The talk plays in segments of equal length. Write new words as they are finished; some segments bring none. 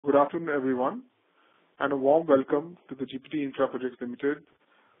Good afternoon, everyone, and a warm welcome to the GPT Infraprojects Limited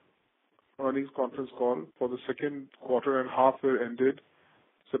Earnings Conference Call for the second quarter and half year ended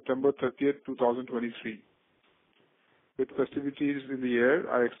September 30th, 2023. With festivities in the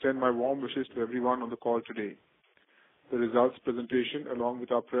air, I extend my warm wishes to everyone on the call today. The results presentation, along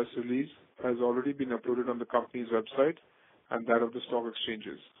with our press release, has already been uploaded on the company's website and that of the stock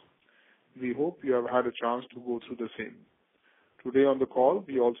exchanges. We hope you have had a chance to go through the same. Today on the call,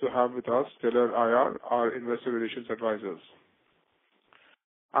 we also have with us Stellar IR, our investor relations advisors.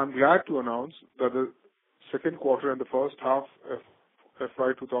 I'm glad to announce that the second quarter and the first half of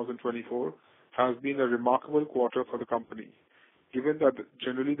FY 2024 has been a remarkable quarter for the company, given that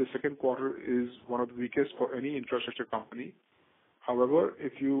generally the second quarter is one of the weakest for any infrastructure company. However,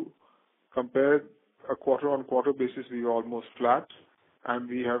 if you compare a quarter-on-quarter basis, we are almost flat, and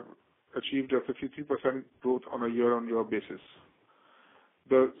we have achieved a 53% growth on a year-on-year basis.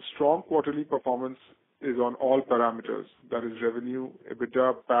 The strong quarterly performance is on all parameters, that is revenue,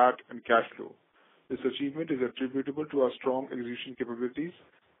 EBITDA, PAT, and cash flow. This achievement is attributable to our strong execution capabilities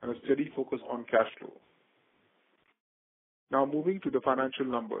and a steady focus on cash flow. Now moving to the financial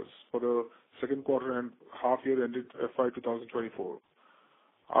numbers for the second quarter and half year ended FY 2024.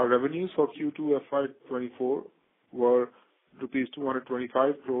 Our revenues for Q2 FY24 were rupees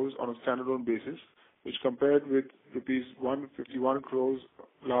 225 crores on a standalone basis, which compared with rupees 151 crores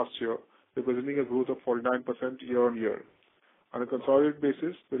last year, representing a growth of 49% year-on-year. On a consolidated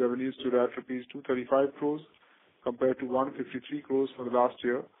basis, the revenues stood at rupees 235 crores compared to 153 crores for the last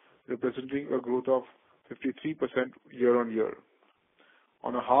year, representing a growth of 53% year-on-year.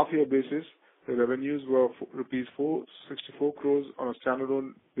 On a half-year basis, the revenues were rupees 464 crores on a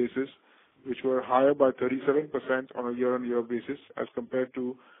standalone basis, which were higher by 37% on a year-on-year basis as compared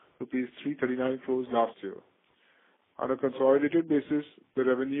to rupees 339 crores last year. On a consolidated basis, the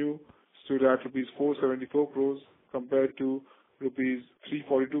revenue stood at rupees 474 crores compared to rupees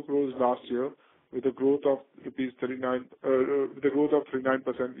 342 crores last year, with a growth of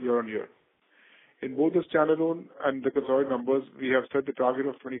 39% year-on-year. In both the standalone and the consolidated numbers, we have set the target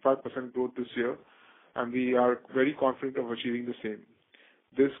of 25% growth this year, and we are very confident of achieving the same.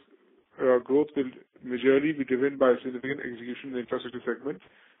 This growth will majorly be driven by significant execution in the infrastructure segment,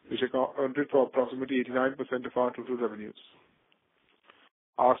 which accounted for approximately 89% of our total revenues.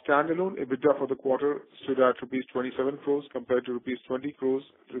 Our standalone EBITDA for the quarter stood at rupees 27 crores compared to rupees 20 crores,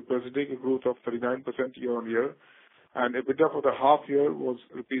 representing a growth of 39% year-on-year, and EBITDA for the half year was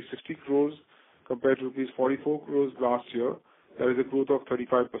rupees 60 crores compared to rupees 44 crores last year, that is a growth of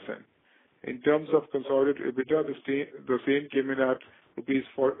 35%. In terms of consolidated EBITDA, the same came in at rupees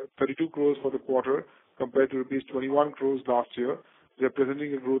 32 crores for the quarter compared to rupees 21 crores last year,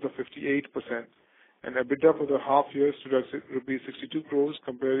 representing a growth of 58%. And EBITDA for the half year stood at rupees 62 crores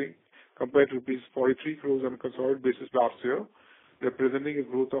compared to rupees 43 crores on a consolidated basis last year, representing a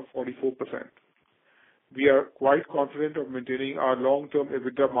growth of 44%. We are quite confident of maintaining our long-term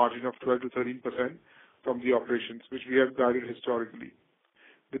EBITDA margin of 12 to 13% from the operations, which we have guided historically.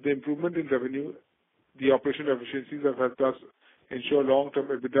 With the improvement in revenue, the operational efficiencies have helped us ensure long-term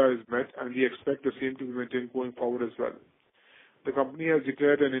EBITDA is met, and we expect the same to be maintained going forward as well. The company has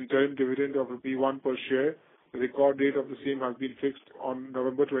declared an interim dividend of rupee 1 per share. The record date of the same has been fixed on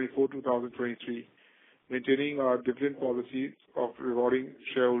November 24, 2023, maintaining our dividend policy of rewarding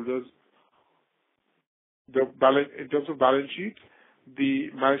shareholders. In terms of balance sheet,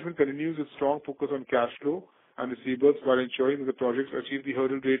 the management continues its strong focus on cash flow and receivables while ensuring that the projects achieve the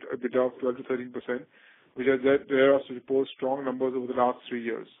hurdle rate EBITDA of 12 to 13%, which has led us to report strong numbers over the last 3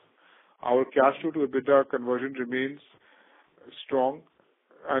 years. Our cash flow to EBITDA conversion remains strong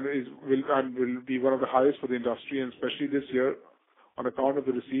and will be one of the highest for the industry, and especially this year on account of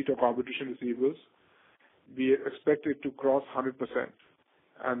the receipt of arbitration receivables. We expect it to cross 100%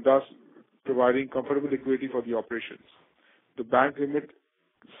 and thus providing comfortable liquidity for the operations. The bank limit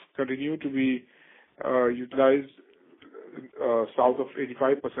continue to be utilized south of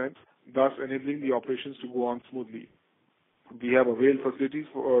 85%, thus enabling the operations to go on smoothly. We have availed facilities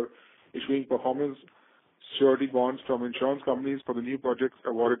for issuing performance surety bonds from insurance companies for the new projects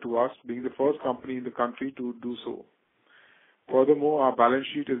awarded to us, being the first company in the country to do so. Furthermore, our balance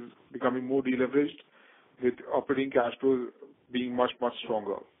sheet is becoming more deleveraged, with operating cash flows being much, much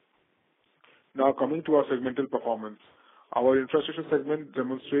stronger. Now coming to our segmental performance. Our infrastructure segment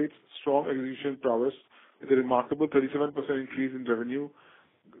demonstrates strong execution prowess with a remarkable 37% increase in revenue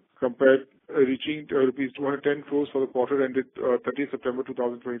reaching rupees 210 crores for the quarter ended 30 September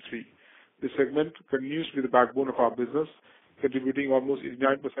 2023. This segment continues to be the backbone of our business, contributing almost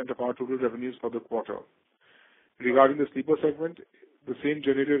 89% of our total revenues for the quarter. Regarding the sleeper segment, The same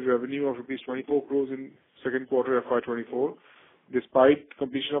generated revenue of rupees 24 crores in second quarter FY24, despite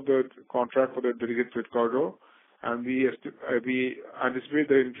completion of the contract for the dedicated freight corridor, and we anticipate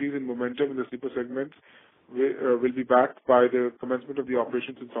the increase in momentum in the sleeper segment will be backed by the commencement of the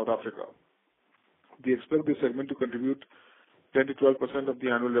operations in South Africa. We expect this segment to contribute 10 to 12% of the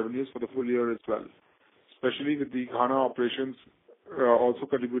annual revenues for the full year as well, especially with the Ghana operations also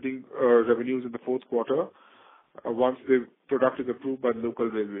contributing revenues in the fourth quarter once the product is approved by the local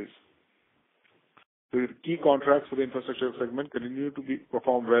railways. The key contracts for the infrastructure segment continue to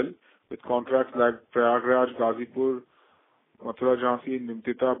perform well, with contracts like Prayagraj, Ghazipur, Mathura, Jhansi,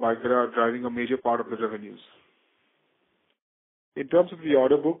 Nimtita, Baikara driving a major part of the revenues. In terms of the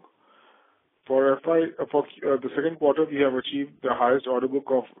order book, for the second quarter, we have achieved the highest order book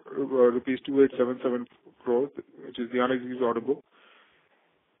of rupees 2877 crores, which is the unexecuted order book,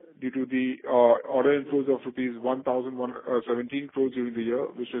 due to the order inflows of rupees 1,117 crores during the year,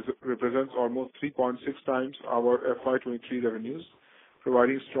 which represents almost 3.6 times our FY23 revenues,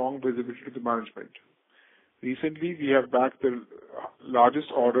 providing strong visibility to the management. Recently, we have backed the largest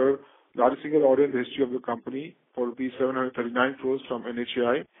single order in the history of the company for rupees 739 crores from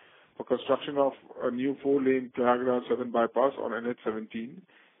NHAI for construction of a new 4-lane Prayagraj Southern Bypass on NH17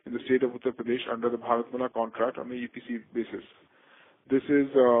 in the state of Uttar Pradesh under the Bharatmala contract on the EPC basis. This is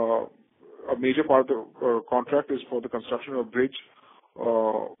a major part of the contract is for the construction of a bridge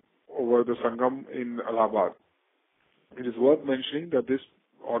over the Sangam in Allahabad. It is worth mentioning that this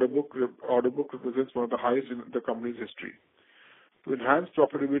order book represents one of the highest in the company's history. To enhance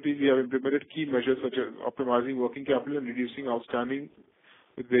profitability, we have implemented key measures such as optimizing working capital and reducing outstanding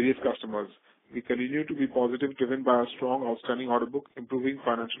with various customers. We continue to be positive, driven by a strong outstanding order book, improving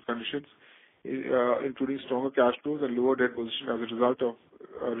financial conditions, including stronger cash flows and lower debt position as a result of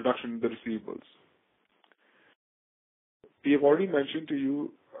a reduction in the receivables. We have already mentioned to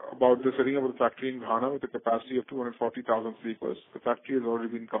you about the setting up of the factory in Ghana with a capacity of 240,000 sleepers. The factory has already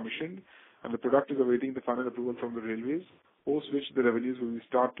been commissioned, and the product is awaiting the final approval from the railways, post which the revenues will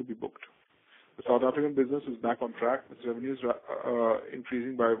start to be booked. The South African business is back on track, with revenues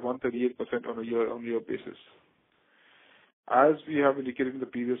increasing by 138% on a year-on-year basis. As we have indicated in the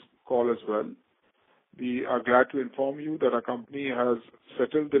previous call as well, we are glad to inform you that our company has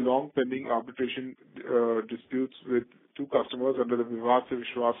settled the long-pending arbitration disputes with two customers under the Vivad Se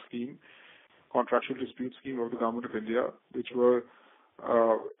Vishwas scheme, contractual dispute scheme of the Government of India, which were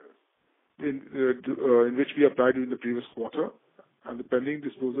in which we applied during the previous quarter, and the pending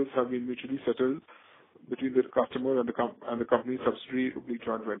disposals have been mutually settled between the customer and the company's subsidiary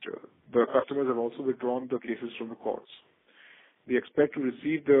joint venture. The customers have also withdrawn the cases from the courts. We expect to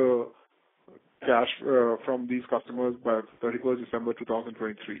receive the cash from these customers by 31st December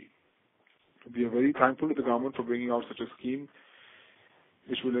 2023. We are very thankful to the government for bringing out such a scheme,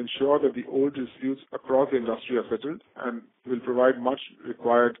 which will ensure that the old disputes across the industry are settled and will provide much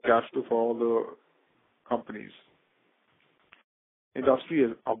required cash flow for all the companies.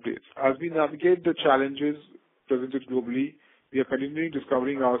 Industry updates. As we navigate the challenges presented globally, we are continuing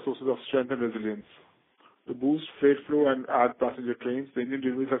discovering our sources of strength and resilience. To boost freight flow and add passenger trains, the Indian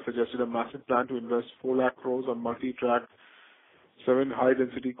Railways have suggested a massive plan to invest 4 lakh crores on multi-track 7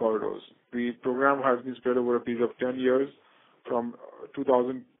 high-density corridors. The program has been spread over a period of 10 years from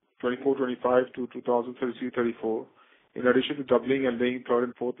 2024-25 to 2033-34, in addition to doubling and laying third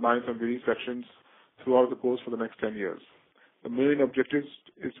and fourth lines on various sections throughout the course for the next 10 years. The main objective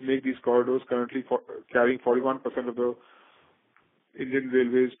is to make these corridors, currently carrying 41% of the Indian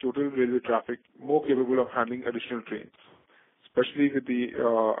Railways' total railway traffic, more capable of handling additional trains, especially with the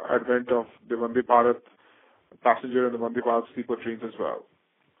advent of the Vande Bharat passenger and the Vande Bharat sleeper trains as well.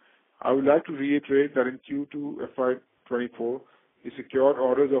 I would like to reiterate that in Q2 FY24, we secured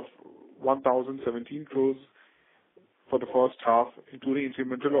orders of 1,017 crores for the first half, including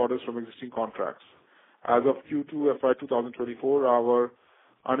incremental orders from existing contracts. As of Q2 FY 2024, our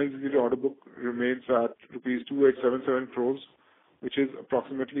unexecuted order book remains at rupees 2877 crores, which is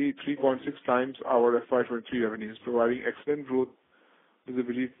approximately 3.6 times our FY23 revenues, providing excellent growth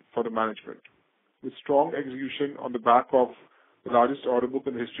visibility for the management. With strong execution on the back of the largest order book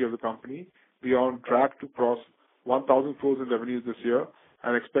in the history of the company, we are on track to cross 1,000 crores in revenues this year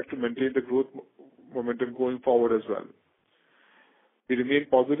and expect to maintain the growth momentum going forward as well. We remain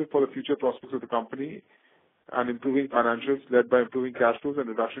positive for the future prospects of the company and improving financials led by improving cash flows and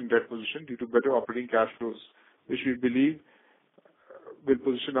reduction in debt position due to better operating cash flows, which we believe will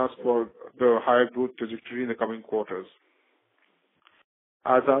position us for the higher growth trajectory in the coming quarters.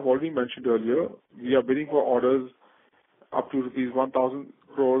 As I've already mentioned earlier, we are bidding for orders up to rupees 1,000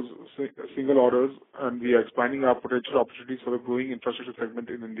 crores single orders, and we are expanding our potential opportunities for the growing infrastructure segment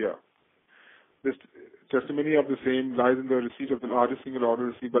in India. This testimony of the same lies in the receipt of the largest single order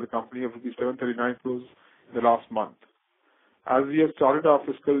received by the company of rupees 739 crores in the last month. As we have started our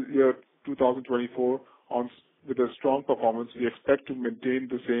fiscal year 2024 with a strong performance, we expect to maintain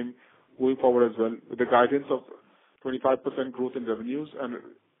the same going forward as well, with a guidance of 25% growth in revenues and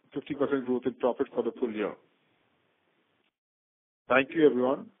 50% growth in profit for the full year. Thank you,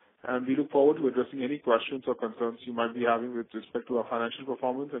 everyone, and we look forward to addressing any questions or concerns you might be having with respect to our financial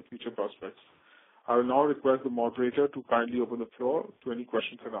performance and future prospects. I will now request the moderator to kindly open the floor to any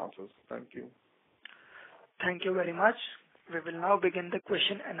questions and answers. Thank you. Thank you very much. We will now begin the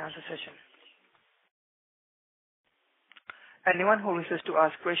question and answer session. Anyone who wishes to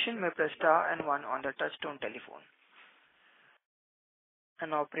ask question may press star and 1 on the touchtone telephone.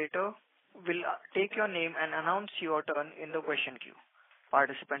 An operator will take your name and announce your turn in the question queue.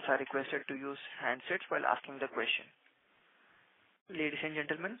 Participants are requested to use handsets while asking the question. Ladies and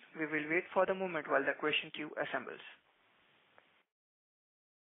gentlemen, we will wait for the moment while the question queue assembles.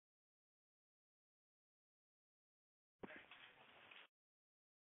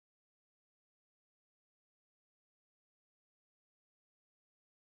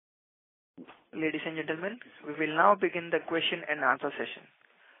 Ladies and gentlemen, we will now begin the question and answer session.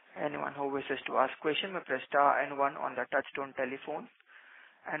 Anyone who wishes to ask question may press star and 1 on the touchtone telephone.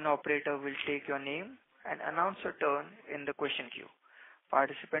 An operator will take your name and announce your turn in the question queue.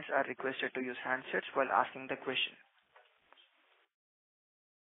 Participants are requested to use handsets while asking the question.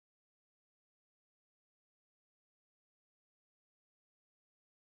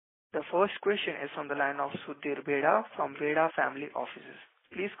 The first question is from the line of Sudhir Beda from Beda Family Offices.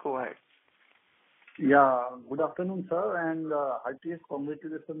 Please go ahead. Yeah, good afternoon, sir, and heartiest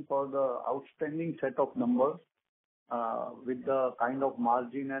congratulations for the outstanding set of numbers. With the kind of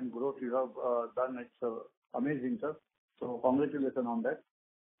margin and growth you have done, it's amazing, sir. So congratulations on that.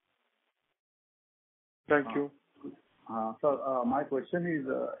 Thank you. Sir, my question is,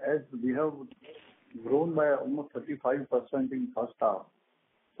 as we have grown by almost 35% in first half,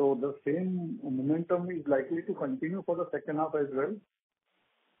 so the same momentum is likely to continue for the second half as well?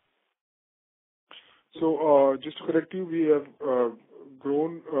 So, just to correct you, we have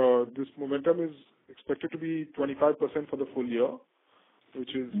grown, this momentum is expected to be 25% for the full year,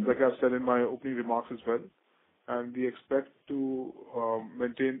 which is, like I've said in my opening remarks as well, and we expect to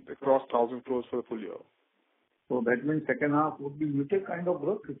maintain across 1,000 crores for the full year. So that means second half would be muted kind of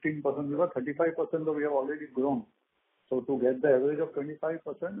growth, 15%, because 35% we have already grown. So to get the average of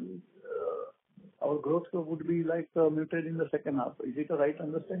 25%, our growth would be like muted in the second half. Is it a right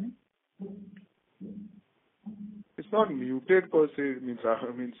understanding? It's not muted per se.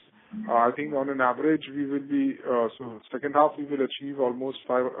 I think on an average we will be, so second half we will achieve almost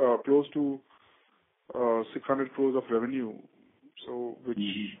close to 600 crores of revenue. So which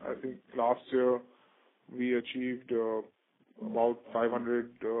I think last year we achieved about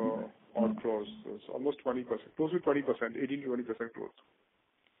 500 odd crores. So it's almost 20%, close to 20%, 18 to 20% growth.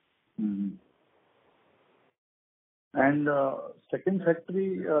 Mm-hmm. And second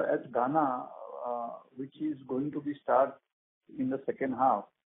factory at Ghana, which is going to be start in the second half,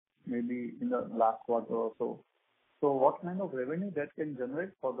 maybe in the last quarter or so. So what kind of revenue that can generate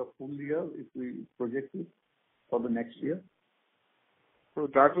for the full year if we project it for the next year? So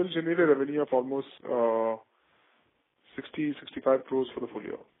that will generate a revenue of almost 65 crores for the full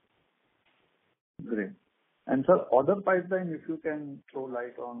year. Great. And sir, order pipeline, if you can throw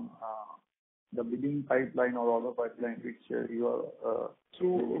light on the bidding pipeline or order pipeline which you are...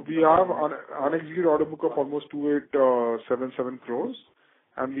 So we have an unexecuted order book of almost 2877 crores,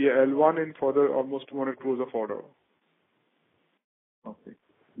 and we are L1 in further almost 200 crores of order. Okay,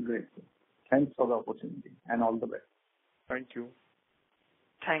 great. Thanks for the opportunity and all the best. Thank you.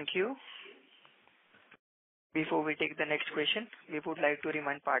 Thank you. Before we take the next question, we would like to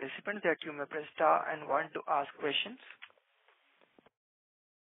remind participants that you may press star and 1 to ask questions.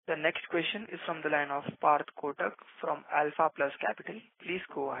 The next question is from the line of Parth Kotak from Alpha Plus Capital. Please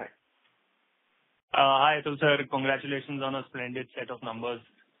go ahead. Hi, Atul sir. Congratulations on a splendid set of numbers.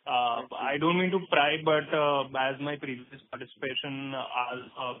 I don't mean to pry, but as my previous participation,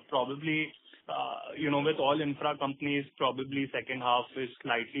 probably, with all infra companies, probably second half is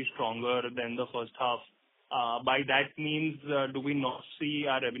slightly stronger than the first half. By that means, do we not see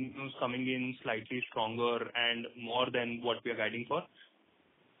our revenues coming in slightly stronger and more than what we are guiding for?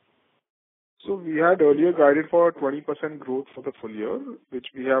 So we had earlier guided for 20% growth for the full year, which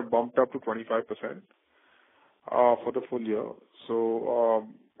we have bumped up to 25% for the full year. So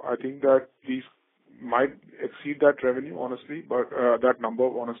I think that these might exceed that revenue, honestly, but that number,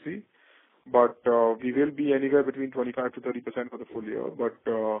 honestly. But we will be anywhere between 25 to 30% for the full year. But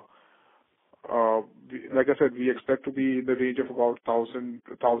like I said, we expect to be in the range of about 1,000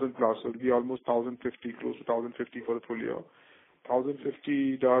 plus. So it'll be almost 1,050, close to 1,050 for the full year.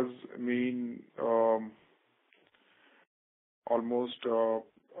 1,050 does mean almost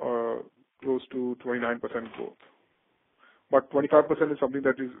close to 29% growth. But 25% is something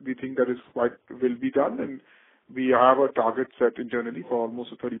that we think that is will be done, and we have a target set internally for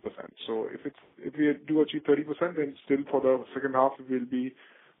almost 30%. So if we do achieve 30%, then still for the second half we will be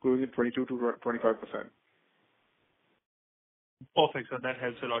growing at 22 to 25%. Perfect, sir. That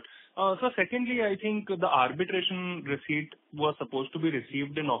helps a lot. So secondly, I think the arbitration receipt was supposed to be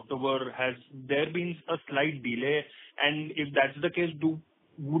received in October. Has there been a slight delay? And if that's the case,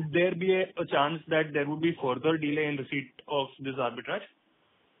 would there be a chance that there would be further delay in receipt of this arbitrage?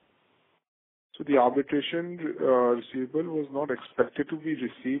 So the arbitration receivable was not expected to be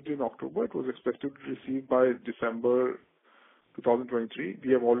received in October. It was expected to be received by December 2023.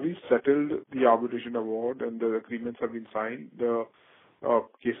 We have already settled the arbitration award and the agreements have been signed. The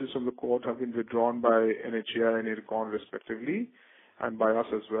cases from the court have been withdrawn by NHAI and IRCON respectively, and by us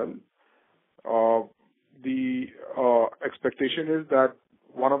as well. The expectation is that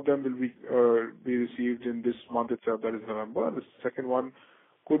one of them will be received in this month itself, that is November. The second one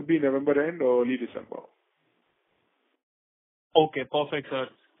could be November end or early December. Okay, perfect, sir.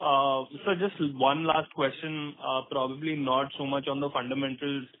 So just one last question, probably not so much on the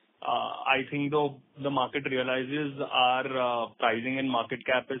fundamentals. I think though the market realizes our pricing and market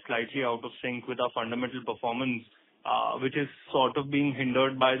cap is slightly out of sync with our fundamental performance, which is sort of being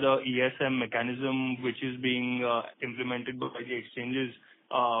hindered by the ESM mechanism, which is being implemented by the exchanges.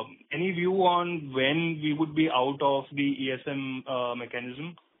 Any view on when we would be out of the ESM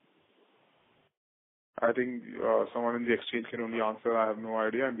mechanism? I think someone in the exchange can only answer. I have no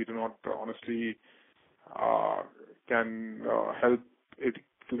idea, and we do not honestly can help it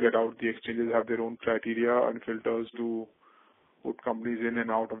to get out. The exchanges have their own criteria and filters to put companies in and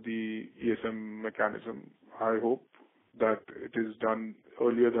out of the ESM mechanism. I hope that it is done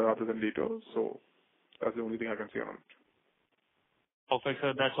earlier rather than later. So that's the only thing I can say on it. Perfect,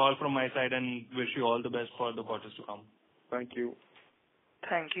 sir. That's all from my side, and wish you all the best for the quarters to come. Thank you.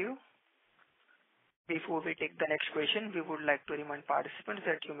 Thank you. Before we take the next question, we would like to remind participants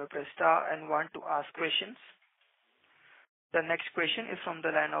that you may press star and one to ask questions. The next question is from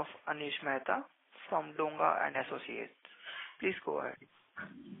the line of Anish Mehta from Donga and Associates. Please go ahead.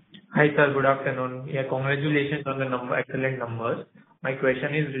 Hi, sir. Good afternoon. Yeah, congratulations on the excellent numbers. My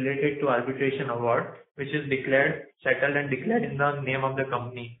question is related to arbitration award, which is settled and declared in the name of the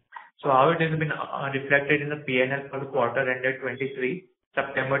company. So how it has been reflected in the P&L for the quarter ended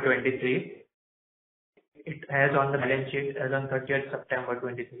September 23. It has on the balance sheet as on 30th September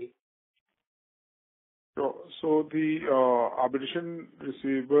 23. So the arbitration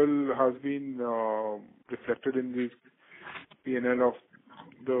receivable has been reflected in the P&L of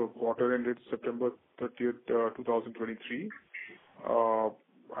the quarter ended September 30th, 2023.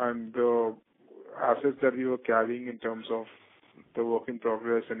 And the assets that we were carrying in terms of the work in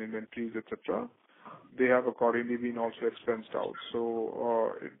progress and inventories, etc., they have accordingly been also expensed out.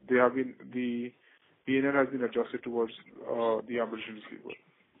 So the P&L has been adjusted towards the arbitration receivable.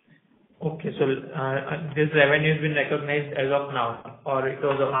 Okay, so this revenue has been recognized as of now, or it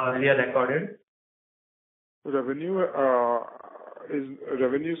was earlier recorded? Revenue.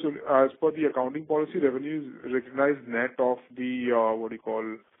 So as per the accounting policy, revenue is recognized net of the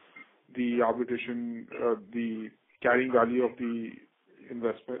the arbitration, the carrying value of the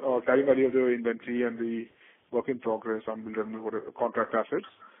investment or carrying value of the inventory and the work in progress on the revenue contract assets.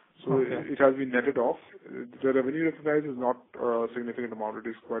 So okay. It has been netted off. The revenue recognized is not a significant amount. It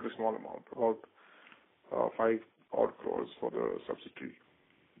is quite a small amount, about 5 odd crores for the subsidiary.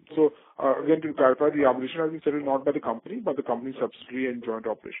 So again, to clarify, the arbitration has been settled not by the company, but the company's subsidiary and joint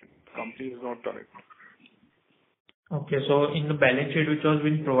operation. The company has not done it. Okay, so in the balance sheet which was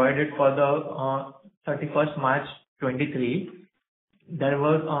been provided for the 31st March 23, there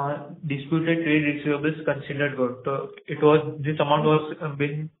was disputed trade receivables considered good. So this amount was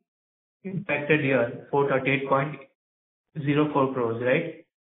been impacted here, 438.04 crores, right?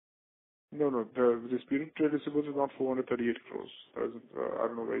 No. The disputed trade receivables is not 438 crores. I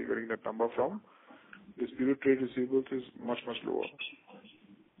don't know where you're getting that number from. Disputed trade receivables is much lower.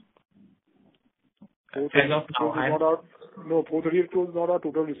 438 crores is not our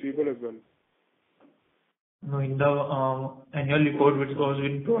total receivable as well. No, in the annual report which was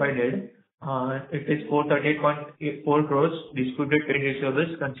been provided, it is 438.84 crores disputed trade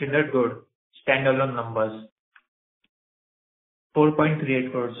receivables considered good. standalone numbers.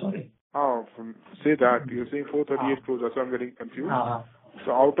 4.38 crores, sorry. Say that. You're saying 438 crores. That's why I'm getting confused.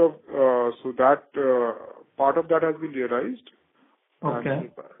 So that part of that has been realized. Okay.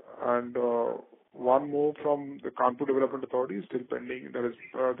 And one more from the Kanpur Development Authority is still pending. That is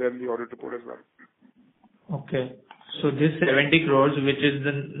there in the audit report as well. Okay. So this 70 crores, which is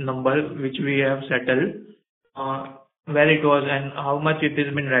the number which we have settled, where it was and how much it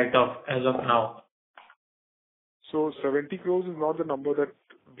has been write off as of now. So 70 crores is not the number that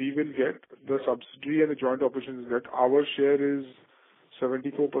we will get. The subsidiary and the joint operations get. Our share is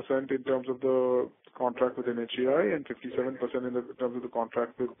 74% in terms of the contract with NHAI and 57% in terms of the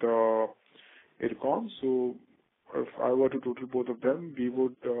contract with IRCON. So if I were to total both of them, we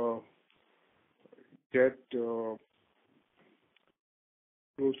would get close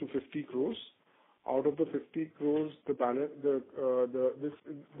to 50 crores. Out of the 50 crores, the balance,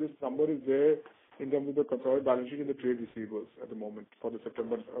 this number is there in terms of the consolidated balance sheet and the trade receivables at the moment for the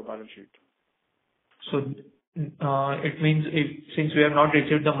September balance sheet. So it means since we have not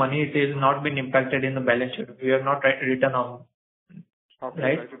received the money, it has not been impacted in the balance sheet. We have not written off.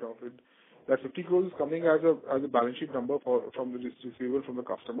 Right? Write it off. That 50 crores is coming as a balance sheet number from the receivable from the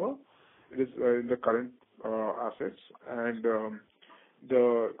customer. It is in the current assets, and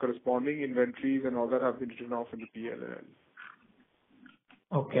the corresponding inventories and all that have been written off in the P&L.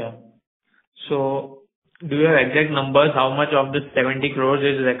 Okay. So do you have exact numbers? How much of the 70 crores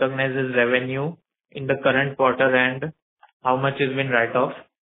is recognized as revenue in the current quarter and how much has been write-off?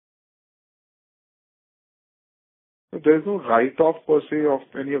 There is no write-off per se of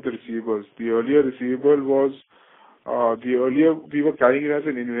any of the receivables. The earlier receivable was, we were carrying it as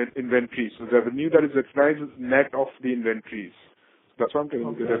an inventory. So the revenue that is recognized is net of the inventories. That's what I'm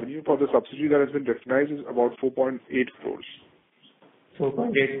telling you. The revenue for the subsidiary that has been recognized is about 4.8 crores.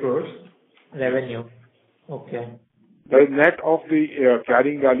 4.8 crores revenue. Okay. That is net of the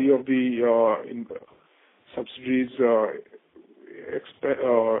carrying value of the subsidiaries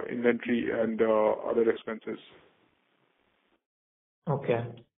inventory and other expenses. Okay.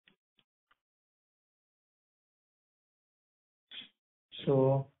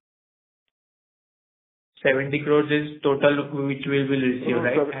 So 70 crores is total which we will receive,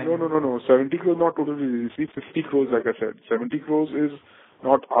 right? No. 70 crores not totally received. 50 crores, like I said. 70 crores is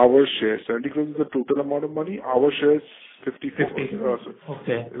not our share. 70 crores is the total amount of money. Our share is 50 crores.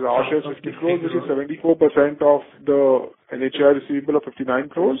 Okay. Our share is 50 crores, which is 74% of the NHAI receivable of 59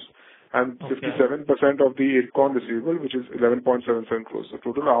 crores and 57% of the IRCON receivable, which is 11.77 crores. So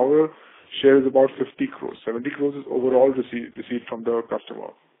total our share is about 50 crores. 70 crores is overall received from the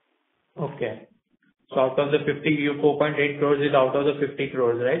customer. Okay. So out of the 4.8 crores is out of the 50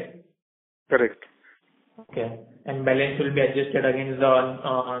 crores, right? Correct. Okay. And balance will be adjusted against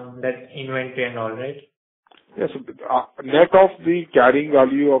on that inventory and all, right? Yes. Net of the carrying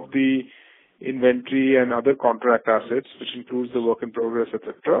value of the inventory and other contract assets, which includes the work in progress,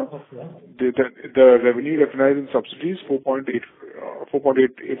 etc. Okay. The revenue recognized in subsidies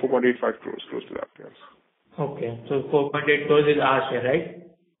 4.85 crores, close to that. Yes. Okay. So 4.8 crores is our share,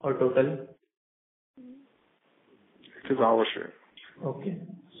 right? Or total? It is our share. Okay.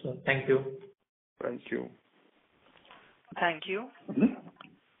 So thank you. Thank you. Thank you.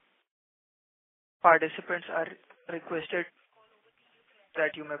 Participants are requested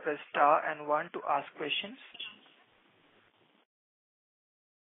that you may press star and 1 to ask questions.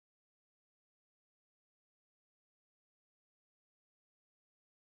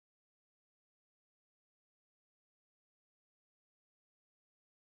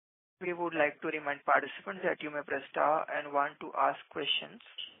 We would like to remind participants that you may press star and 1 to ask questions.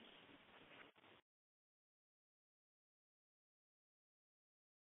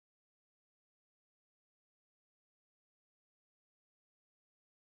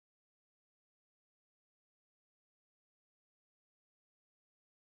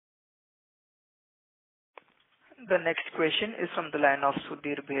 The next question is from the line of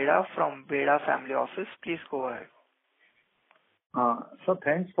Sudhir Bheda from Bheda Family Office. Please go ahead. So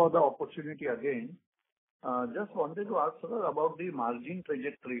thanks for the opportunity again. Just wanted to ask, sir, about the margin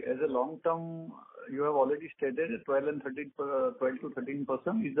trajectory. As a long term, you have already stated 12 to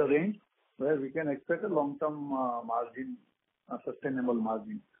 13% is the range where we can expect a long-term margin, a sustainable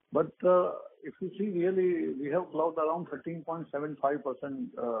margin. But if you see, really, we have clocked around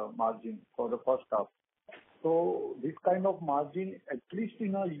 13.75% margin for the first half. So this kind of margin, at least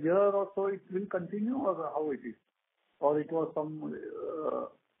in a year or so, it will continue, or how it is? Or it will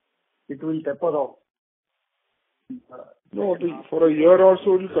taper off? No, for a year or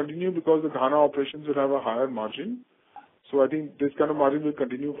so it will continue because the Ghana operations will have a higher margin. So I think this kind of margin will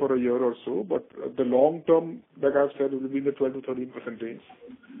continue for a year or so, but the long term, like I've said, it will be in the 12 to 13% range.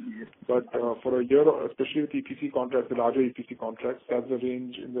 But for a year, especially with EPC contracts, the larger EPC contracts, that's the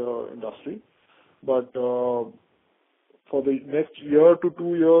range in the industry. But for the next year to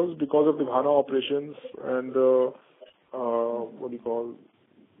 2 years, because of the Ghana operations and the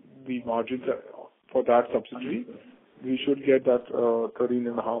margins for that subsidiary, we should get that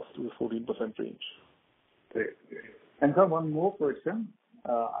 13.5 to 14% range. Great. And sir, one more question.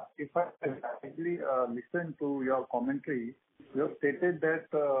 If I actually listen to your commentary, you have stated that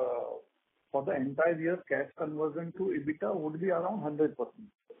for the entire year, cash conversion to EBITDA would be around 100%.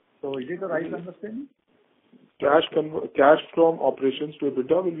 So is it the right understanding? Cash from operations to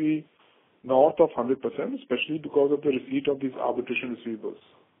EBITDA will be north of 100%, especially because of the receipt of these arbitration receivables.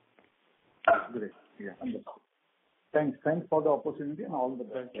 Great. Yeah. Understood. Thanks for the opportunity and all the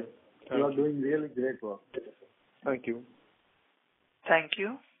best. Thank you. You are doing really great work. Thank you. Thank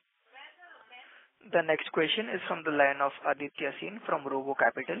you. The next question is from the line of Aditya Singh from Robo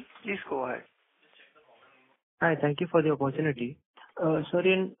Capital. Please go ahead. Hi, thank you for the opportunity. Sir,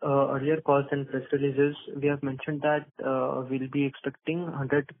 in earlier calls and press releases, we have mentioned that we'll be expecting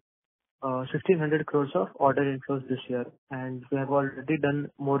 1,600 crores of order inflows this year, and we have already done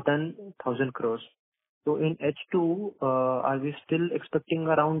more than 1,000 crores. So in H2, are we still expecting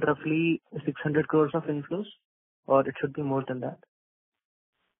around roughly 600 crores of inflows, or it should be more than that?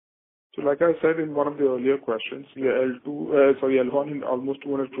 So like I said in one of the earlier questions, L1 in almost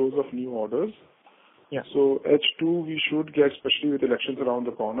 200 crores of new orders. Yeah. So H2 we should get, especially with elections around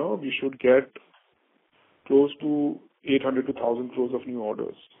the corner, we should get close to 800 to 1,000 crores of new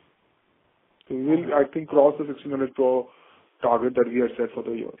orders. So we will, I think, cross the 1,600 crore target that we had set for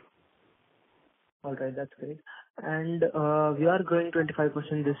the year. All right, that's great. And we are growing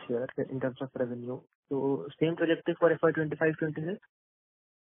 25% this year in terms of revenue. So same trajectory for FY25-26?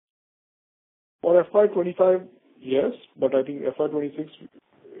 For FY25, yes, but I think FY26,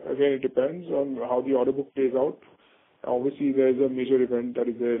 again, it depends on how the order book plays out. Obviously, there is a major event that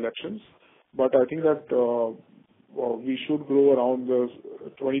is the elections, but I think that we should grow around the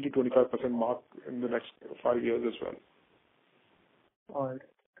 20 to 25% mark in the next 5 years as well. All right.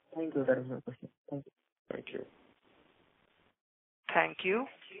 Thank you. That is my question. Thank you. Thank you. Thank you.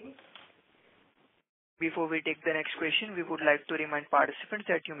 Before we take the next question, we would like to remind participants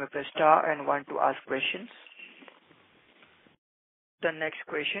that you may press star and one to ask questions. The next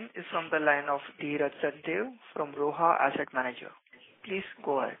question is from the line of Dheeraj Saddev from Roha Asset Manager. Please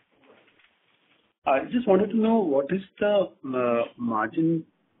go ahead. I just wanted to know what is the margin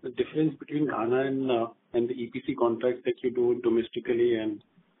difference between Ghana and the EPC contracts that you do domestically, and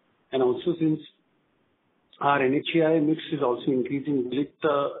also since our NHAI mix is also increasing,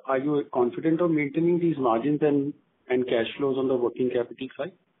 are you confident of maintaining these margins and cash flows on the working capital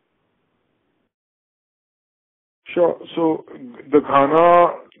side? Sure. So the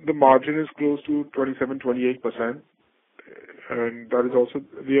Ghana, the margin is close to 27-28%. And that is also,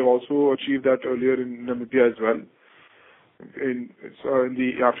 we have also achieved that earlier in Namibia as well. In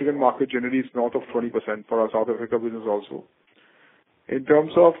the African market, generally it's north of 20% for our South Africa business also. In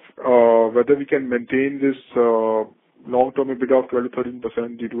terms of whether we can maintain this long-term EBITDA of 12 to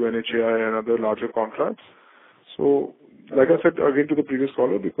 13% due to NHAI and other larger contracts. So, like I said again to the previous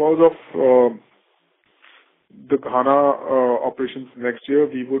caller, because of the Ghana operations next year,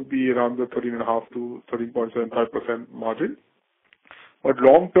 we would be around the 13.5 to 13.75% margin. But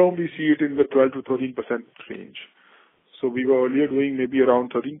long term, we see it in the 12 to 13% range. So we were earlier doing maybe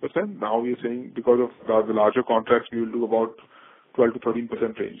around 13%. Now we are saying because of the larger contracts, we will do about 12 to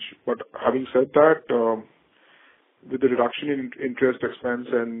 13% range. But having said that, with the reduction in interest expense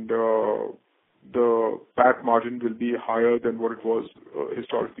and the PAT margin will be higher than what it was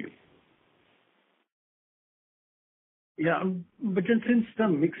historically. Yeah, but then since the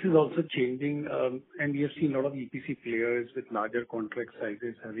mix is also changing, and we have seen a lot of EPC players with larger contract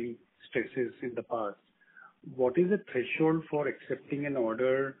sizes having stresses in the past, what is the threshold for accepting an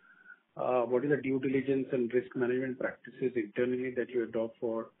order? What is the due diligence and risk management practices internally that you adopt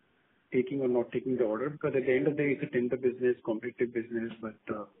for taking or not taking the order? Because at the end of the day, it's a tender business, competitive business, but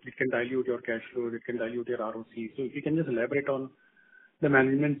it can dilute your cash flow, it can dilute your ROC. So if you can just elaborate on the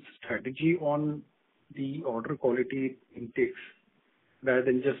management strategy on the order quality intakes rather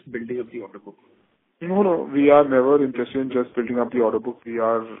than just building up the order book. No, we are never interested in just building up the order book.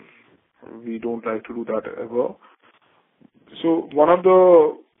 We don't like to do that ever. So one of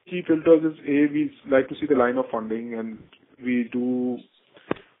the key filters is we like to see the line of funding, and we do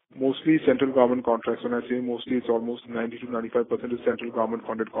mostly central government contracts. When I say mostly, it's almost 90 to 95% is central government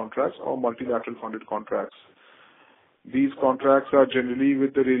funded contracts or multilateral funded contracts. These contracts are generally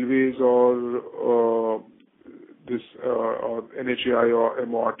with the railways or NHAI or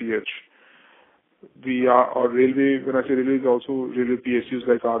MORTH. Or railway, when I say railways, also railway PSUs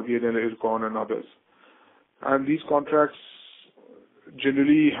like RBNL, IRCON and others. And these contracts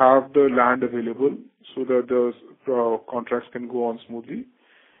generally have the land available so that the contracts can go on smoothly.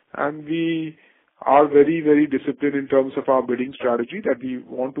 And we are very, very disciplined in terms of our bidding strategy, that we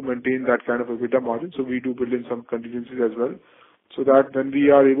want to maintain that kind of a EBITDA margin. So we do build in some contingencies as well, so that when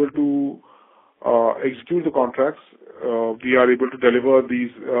we are able to execute the contracts, we are able to deliver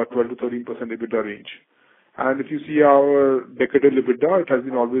these 12 to 13% EBITDA range. And if you see our decadal EBITDA, it has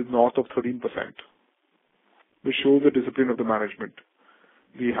been always north of 13%, which shows the discipline of the management.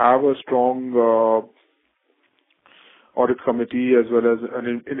 We have a strong audit committee as well as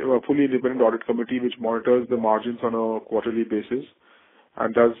a fully independent audit committee which monitors the margins on a quarterly basis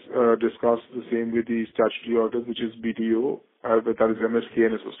and does discuss the same with the statutory auditors, which is BDO, that is MSK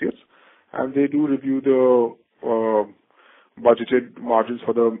and Associates. And they do review the budgeted margins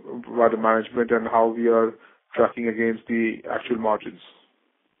by the management and how we are tracking against the actual margins.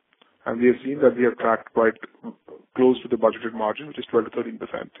 And we have seen that we have tracked quite close to the budgeted margin, which is 12 to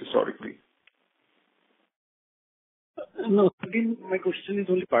 13% historically. No, again, my question is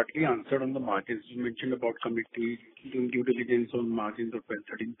only partly answered on the margins. You mentioned about committee doing due diligence on margins of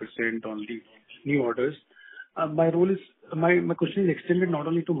 12-13% on the new orders. My question is extended not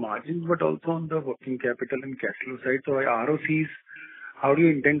only to margins but also on the working capital and cash flow side. So ROCs, how do you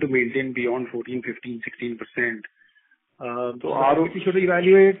intend to maintain beyond 14, 15, 16%? So ROC should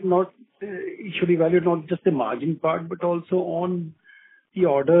evaluate not just the margin part but also on the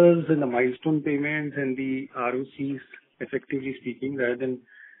orders and the milestone payments and the ROCs, effectively speaking, rather than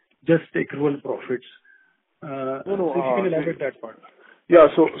just accrual profits. So if you can elaborate that part. Yeah,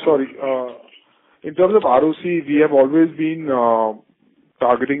 so sorry. In terms of ROC, we have always been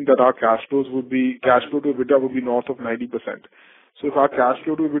targeting that our cash flow to EBITDA would be north of 90%. So if our cash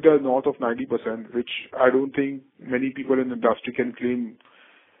flow to EBITDA is north of 90%, which I don't think many people in the industry can claim,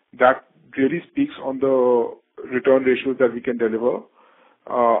 that really speaks on the return ratios that we can deliver.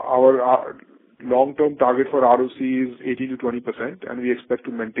 Our long-term target for ROC is 18 to 20%, and we expect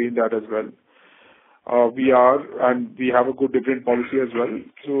to maintain that as well. We have a good dividend policy as well.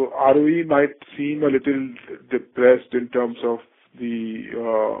 So ROE might seem a little depressed in terms of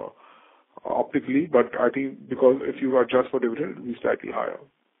the optically, but I think because if you adjust for dividend, it'll be slightly higher.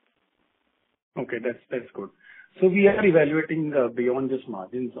 Okay, that's good. So we are evaluating beyond just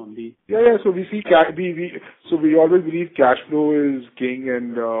margins on the. Yeah. So we see we always believe cash flow is king,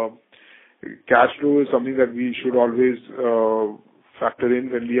 and cash flow is something that we should always factor in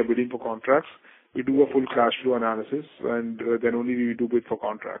when we are bidding for contracts. We do a full cash flow analysis, and then only we do bid for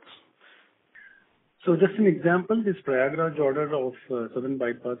contracts. So just an example, this Prayagraj order of Southern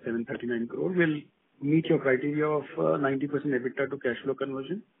Bypass 739 crore will meet your criteria of 90% EBITDA to cash flow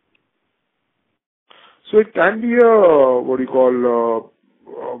conversion? So it can be on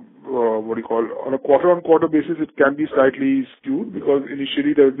a quarter-on-quarter basis, it can be slightly skewed because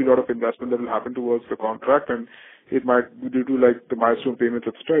initially there will be a lot of investment that will happen towards the contract, and it might, due to like the milestone payments,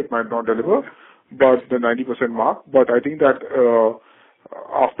 etc., it might not deliver, but the 90% mark. But I think that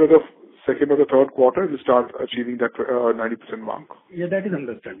after the second or the third quarter, we'll start achieving that 90% mark. Yeah, that is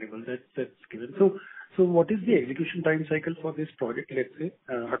understandable. That's given. So what is the execution time cycle for this project, let's say?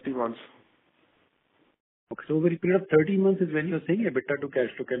 30 months. Okay, so over a period of 30 months is when you're saying EBITDA to cash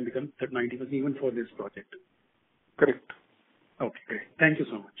flow can become 90% even for this project. Correct. Okay, great. Thank you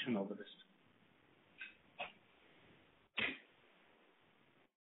so much, and all the best.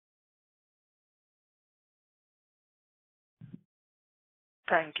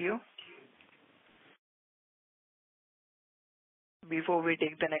 Thank you. Before we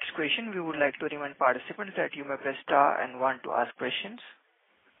take the next question, we would like to remind participants that you may press star and one to ask questions.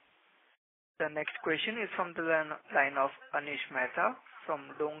 The next question is from the line of Anish Mehta from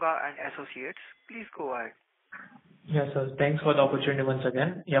Donga and Associates. Please go ahead. Yes, sir. Thanks for the opportunity once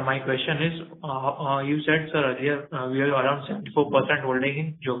again. Yeah, my question is, you said, sir, earlier we are around 74% holding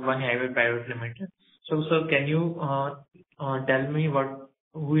in Jogbani Highway Private Limited. So, sir, can you tell me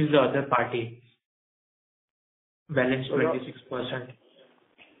who is the other party? Balance 26%.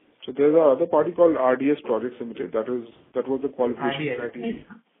 So there's another party called RDS Projects Limited. That was the qualification criteria.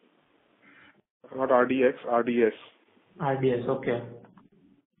 Not RDX, RDS. RDS, okay.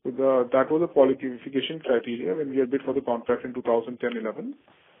 So that was the qualification criteria when we had bid for the contract in 2010-11.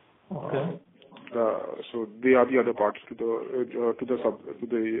 Okay. So they are the other parties to the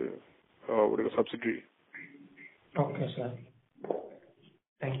subsidiary. Okay, sir.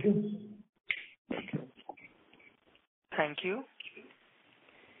 Thank you. Thank you. Thank you.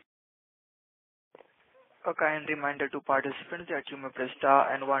 A kind reminder to participants that you may press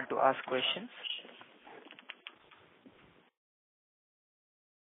star and one to ask questions.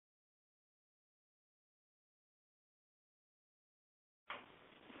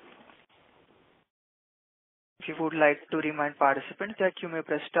 If you would like to remind participants that you may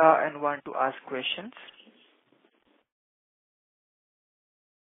press star and one to ask questions.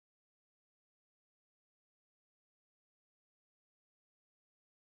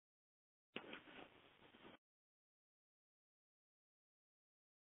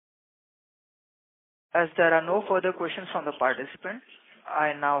 As there are no further questions from the participants,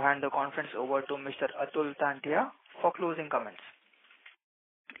 I now hand the conference over to Mr. Atul Tantia for closing comments.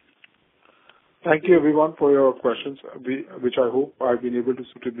 Thank you everyone for your questions, which I hope I've been able to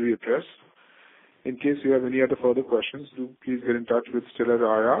suitably address. In case you have any other further questions, do please get in touch with Stellar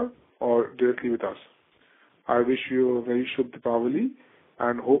IR or directly with us. I wish you a very Shubh Deepavali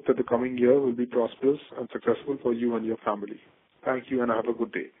and hope that the coming year will be prosperous and successful for you and your family. Thank you and have a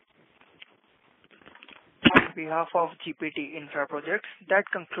good day. On behalf of GPT Infraprojects, that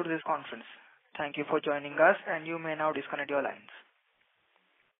concludes this conference. Thank you for joining us, and you may now disconnect your lines.